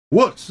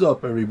What's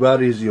up,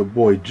 everybody? It's your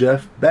boy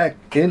Jeff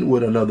back in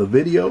with another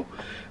video,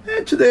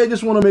 and today I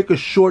just want to make a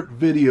short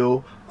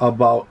video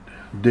about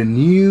the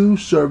new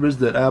service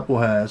that Apple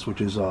has, which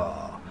is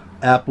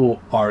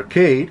Apple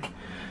Arcade.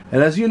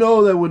 And as you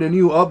know, that with a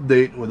new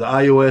update with the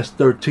iOS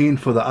 13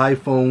 for the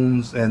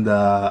iPhones and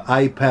the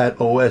iPad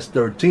OS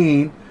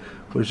 13,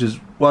 which is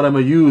what I'm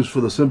gonna use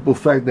for the simple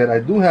fact that I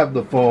do have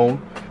the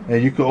phone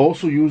and you can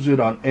also use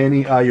it on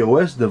any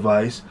iOS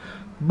device,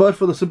 but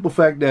for the simple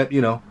fact that,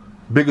 you know,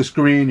 bigger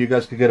screen, you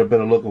guys can get a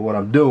better look at what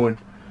I'm doing.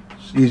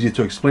 It's easier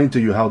to explain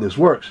to you how this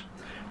works.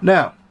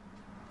 Now,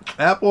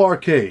 Apple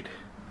Arcade,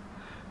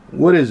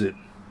 what is it?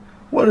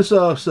 What is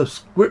a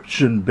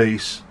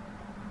subscription-based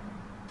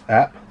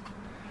app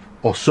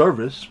or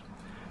service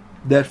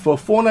that for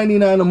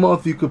 $4.99 a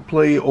month you could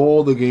play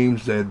all the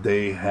games that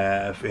they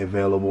have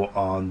available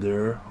on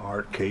their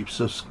arcade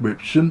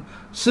subscription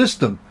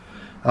system.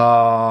 A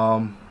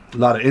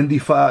lot of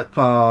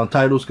indie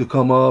titles could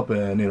come up,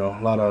 and a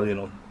lot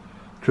of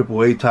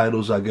AAA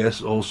titles, I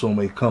guess, also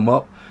may come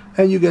up,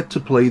 and you get to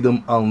play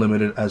them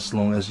unlimited as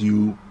long as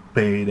you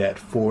pay that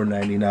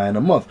 $4.99 a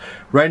month.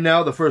 Right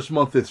now, the first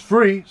month is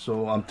free,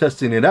 so I'm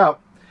testing it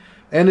out,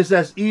 and it's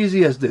as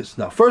easy as this.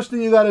 Now, first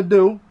thing you got to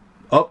do,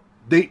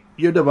 update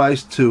your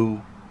device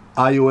to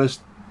iOS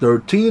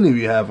 13 if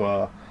you have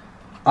a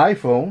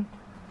iPhone,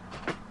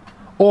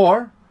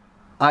 or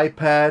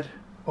iPad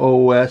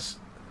OS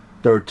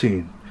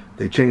 13.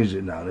 They changed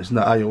it now. It's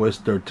not iOS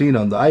 13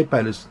 on the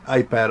iPad, it's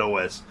iPad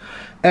OS.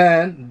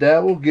 And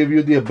that will give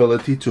you the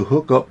ability to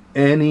hook up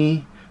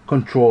any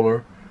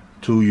controller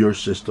to your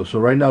system. So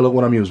right now, look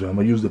what I'm using. I'm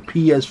going to use the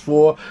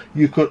PS4.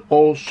 You could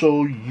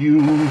also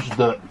use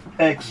the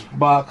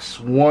Xbox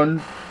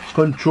One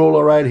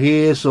controller right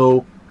here.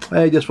 So,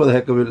 hey, just for the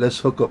heck of it, let's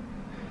hook up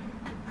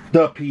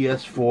the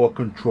PS4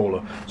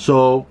 controller.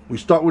 So we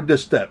start with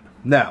this step.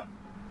 Now,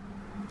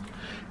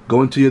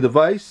 go into your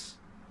device,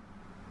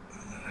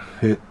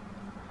 hit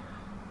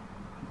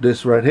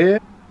this right here,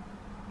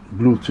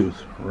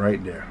 Bluetooth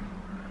right there.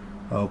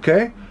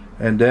 Okay,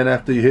 and then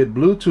after you hit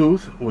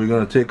Bluetooth, we're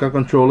going to take our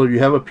controller. You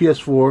have a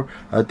PS4,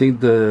 I think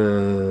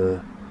the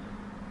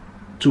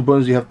two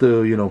buttons you have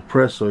to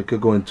press so it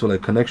could go into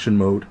like connection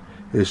mode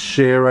is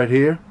share right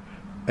here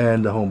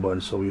and the home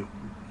button. So we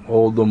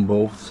hold them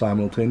both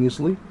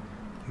simultaneously.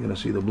 You're going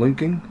to see the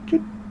blinking.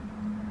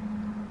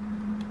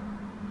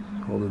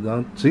 Hold it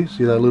down. See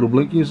that little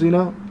blinking you see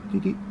now?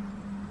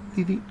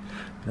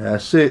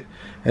 That's it,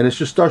 and it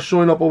should start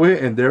showing up over here,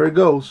 and there it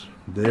goes.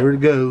 There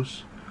it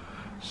goes.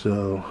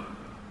 So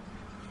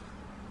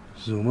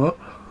zoom up.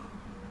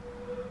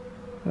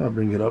 I'll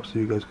bring it up so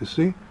you guys can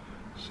see.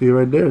 See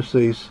right there, it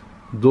says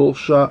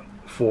DualShock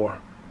 4.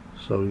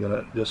 So we're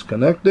gonna just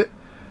connect it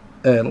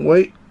and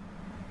wait,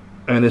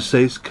 and it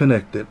says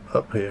connected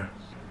up here.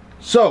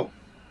 So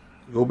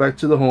go back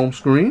to the home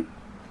screen,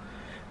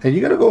 and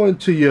you gotta go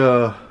into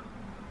your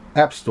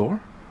App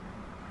Store.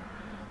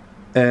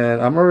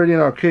 And I'm already in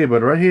Arcade,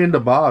 but right here in the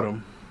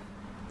bottom,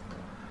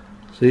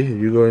 see,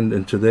 you go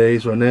in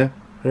today's right there,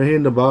 right here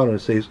in the bottom it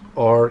says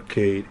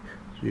Arcade.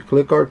 So you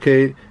click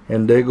Arcade,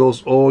 and there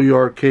goes all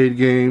your arcade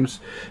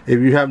games. If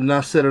you have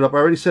not set it up, I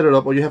already set it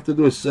up. All you have to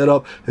do is set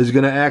up. It's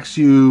gonna ask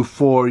you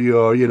for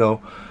your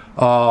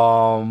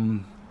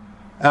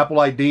Apple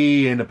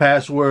ID and the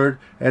password,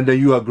 and then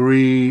you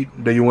agree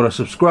that you want to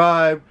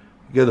subscribe.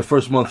 You get the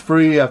first month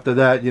free. After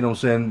that, you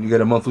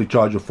get a monthly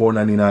charge of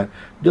 $4.99.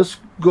 Just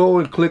go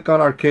and click on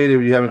Arcade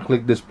if you haven't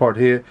clicked this part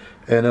here,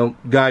 and it'll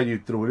guide you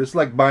through it. It's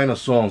like buying a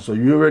song, so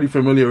you're already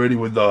familiar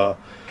with the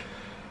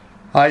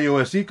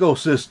iOS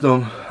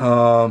ecosystem.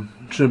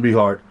 Shouldn't be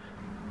hard.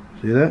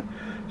 See that?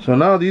 So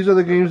now these are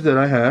the games that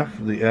I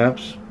have, the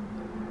apps.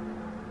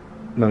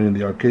 I mean,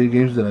 the arcade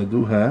games that I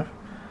do have.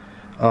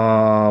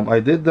 I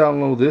did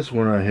download this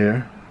one right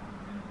here,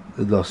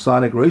 the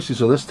Sonic Racing.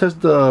 So let's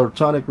test the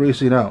Sonic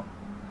Racing out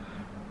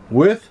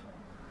with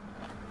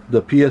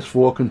the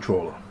PS4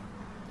 controller.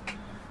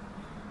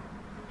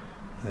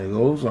 There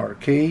goes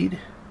Arcade.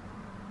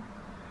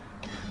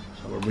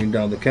 So we'll bring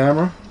down the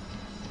camera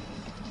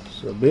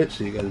just a bit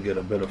so you guys get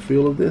a better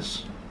feel of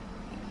this.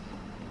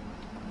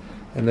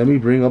 And let me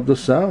bring up the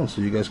sound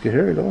so you guys can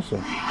hear it also.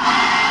 And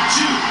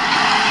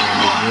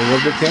bring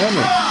up the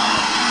camera.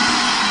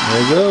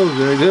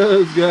 There it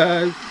goes,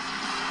 guys.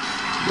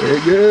 There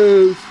it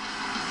goes.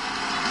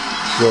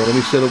 So let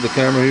me set up the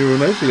camera here real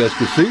nice so you guys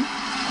can see.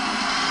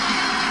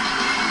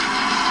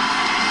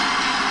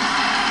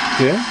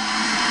 Okay.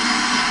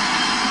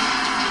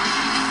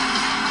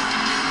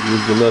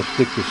 Use the left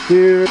stick to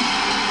steer. Well,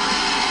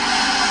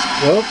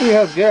 I don't think it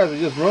has gas, it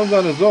just runs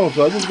on its own,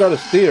 so I just gotta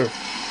steer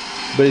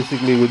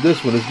basically with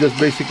this one. It's just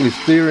basically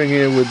steering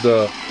here with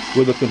the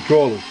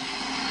controllers.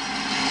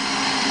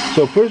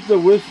 So push the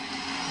whisk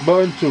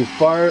button to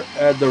fire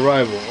at the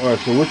rival. Alright,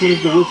 so which one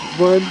is the whisk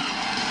button?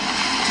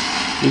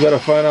 You gotta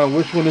find out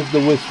which one is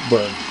the whisk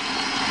button.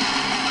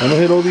 I'm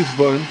gonna hit all these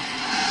buttons.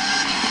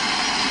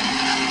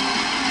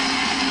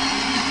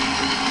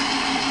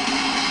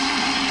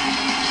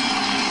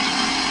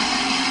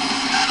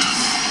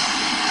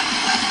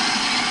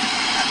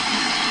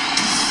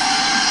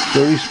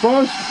 The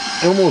response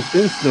almost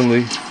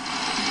instantly.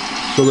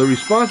 So the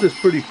response is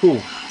pretty cool.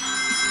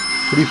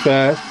 Pretty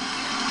fast.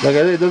 Like I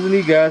said, it doesn't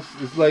need gas.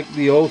 It's like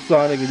the old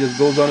Sonic. It just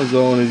goes on its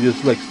own and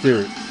just like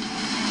steer it.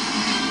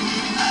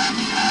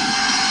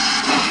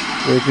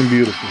 Working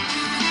beautiful.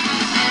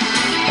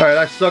 Alright,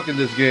 I suck in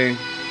this game.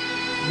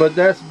 But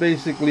that's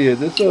basically it.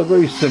 This is a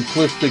very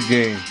simplistic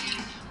game.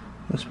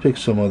 Let's pick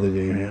some other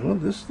game here. Well,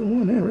 this is the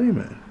one here,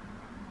 Rayman.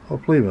 I'll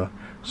play that.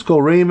 Let's go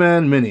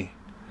Rayman Mini.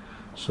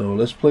 So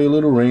let's play a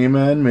little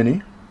Rayman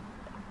Mini.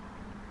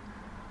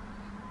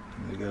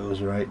 There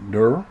goes right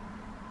there.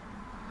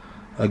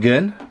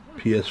 Again,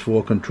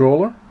 PS4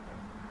 controller.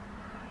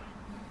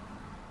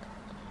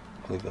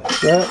 Click on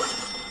that.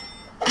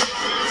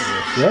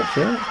 Yes,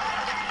 yeah.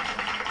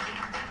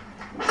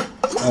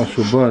 I'll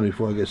show button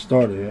before I get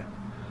started here.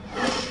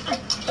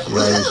 See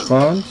how it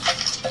responds.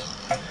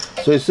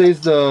 So it says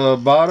the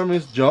bottom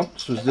is jump.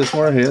 So it's this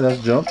one right here.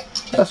 That's jump.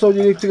 That's all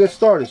you need to get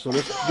started. So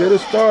let's get it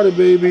started,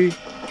 baby.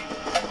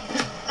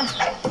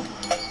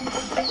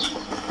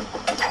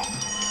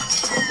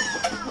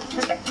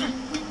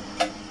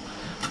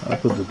 I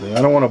put the thing.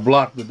 I don't want to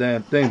block the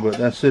damn thing, but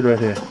that's it right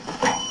here.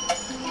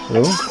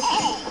 So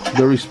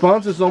the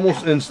response is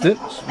almost instant.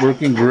 It's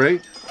working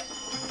great.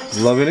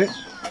 Loving it.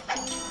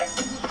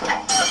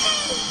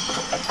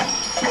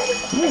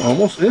 Yeah,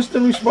 almost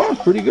instant response.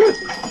 Pretty good.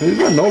 Pretty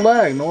good. No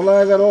lag. No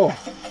lag at all.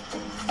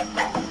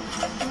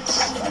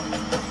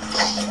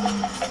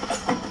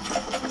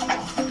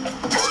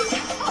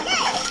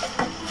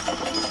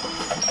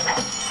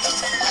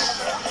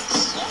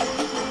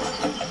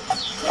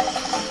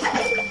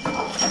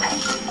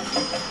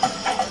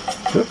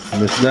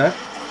 Missed that.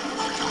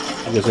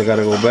 I guess I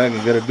gotta go back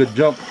and get a good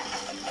jump.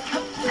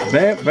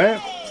 Bam, bam,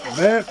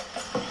 bam.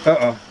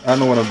 I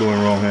know what I'm doing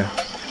wrong here.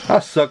 I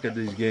suck at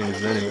these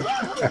games anyway.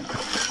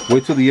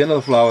 Wait till the end of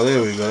the flower.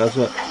 There we go.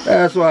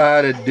 That's what I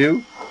had to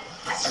do.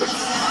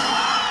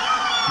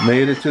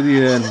 Made it to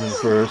the end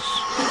first.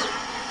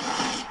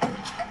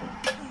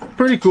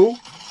 Pretty cool.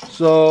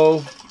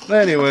 So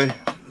anyway,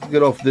 let's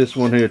get off this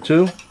one here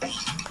too.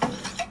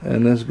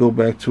 And let's go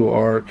back to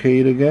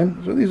arcade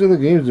again. So these are the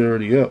games that are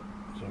already up.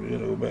 We're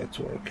gonna go back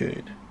to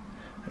arcade.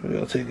 And we're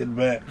gonna take it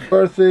back.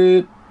 Worth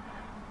it.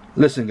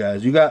 Listen,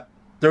 guys, you got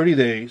 30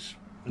 days.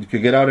 You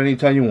can get out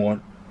anytime you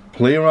want.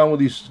 Play around with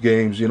these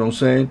games, you know what I'm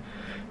saying?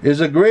 It's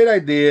a great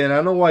idea, and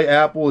I know why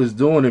Apple is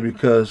doing it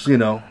because, you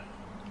know,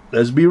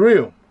 let's be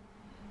real.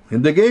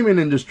 In the gaming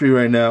industry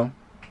right now,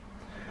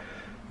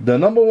 the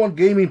 #1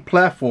 gaming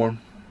platform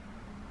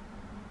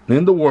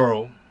in the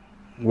world,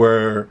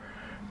 where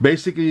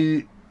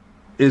basically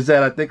is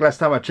that I think last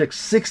time I checked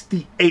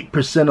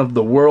 68% of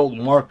the world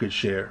market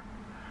share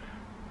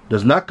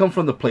does not come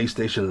from the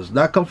PlayStation, does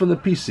not come from the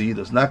PC,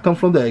 does not come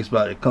from the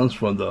Xbox. It comes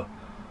from the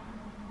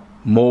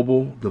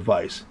mobile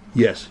device.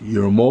 Yes,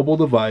 your mobile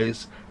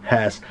device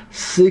has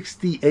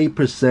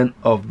 68%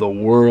 of the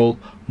world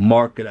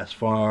market as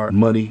far as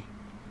money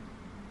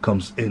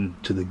comes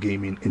into the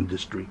gaming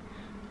industry.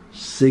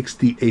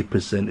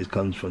 68% it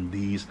comes from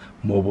these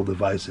mobile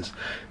devices.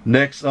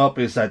 Next up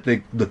is, I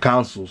think, the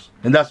consoles,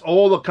 and that's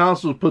all the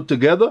consoles put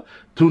together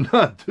do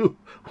not do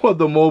what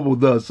the mobile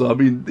does. So I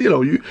mean, you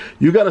know,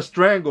 you got a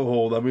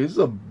stranglehold. I mean, it's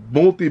a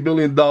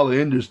multi-billion-dollar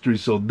industry.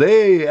 So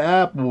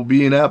Apple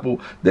being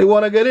Apple, they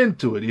want to get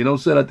into it. You know what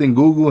I'm saying? I think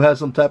Google has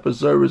some type of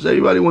service.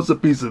 Everybody wants a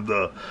piece of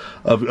the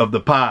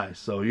pie.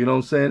 So you know what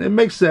I'm saying? It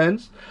makes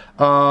sense.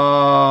 Like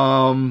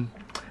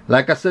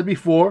I said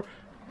before,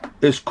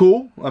 it's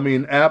cool. I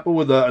mean, Apple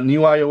with a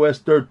new iOS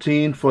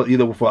 13 for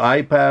either for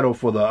iPad or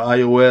for the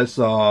iOS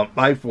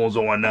iPhones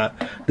or whatnot,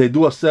 they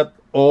do accept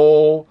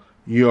all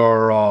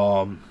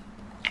your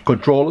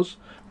controllers,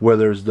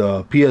 whether it's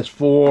the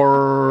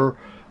PS4,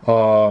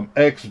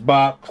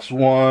 Xbox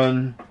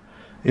One,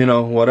 you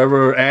know,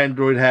 whatever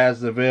Android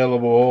has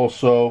available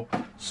also.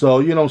 So,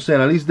 you know what I'm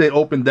saying, at least they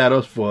opened that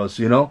up for us,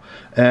 you know,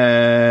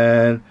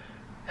 and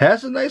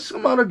has a nice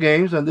amount of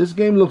games, and this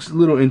game looks a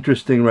little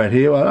interesting right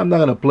here. I'm not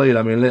gonna play it.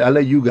 I mean, I'll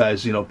let you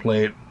guys, you know,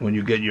 play it when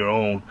you get your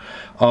own.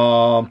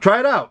 Try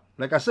it out.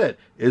 Like I said,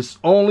 it's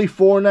only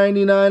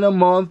 $4.99 a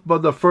month,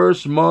 but the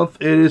first month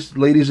it is,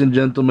 ladies and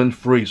gentlemen,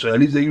 free. So at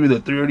least they give you the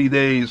 30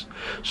 days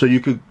so you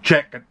could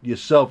check it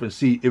yourself and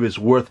see if it's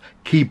worth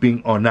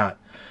keeping or not.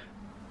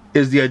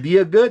 Is the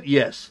idea good?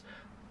 Yes.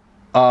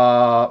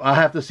 I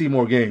have to see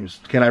more games.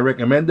 Can I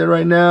recommend it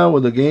right now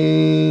with the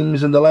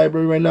games in the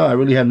library right now? I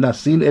really have not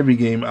seen every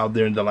game out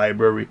there in the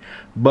library,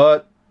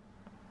 but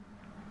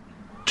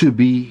to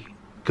be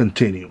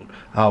continued.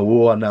 I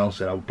will announce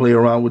it. I'll play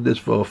around with this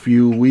for a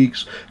few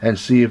weeks and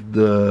see if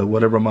the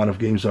whatever amount of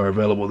games are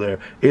available there,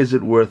 is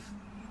it worth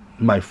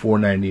my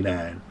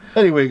 $4.99.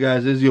 Anyway,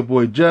 guys, this is your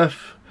boy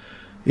Jeff.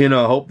 You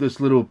know, I hope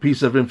this little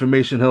piece of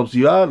information helps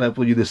you out and helps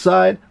you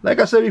decide. Like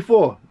I said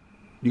before,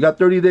 you got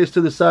 30 days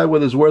to decide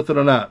whether it's worth it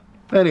or not.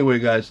 Anyway,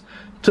 guys,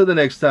 till the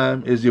next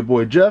time, is your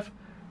boy Jeff.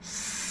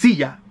 See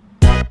ya.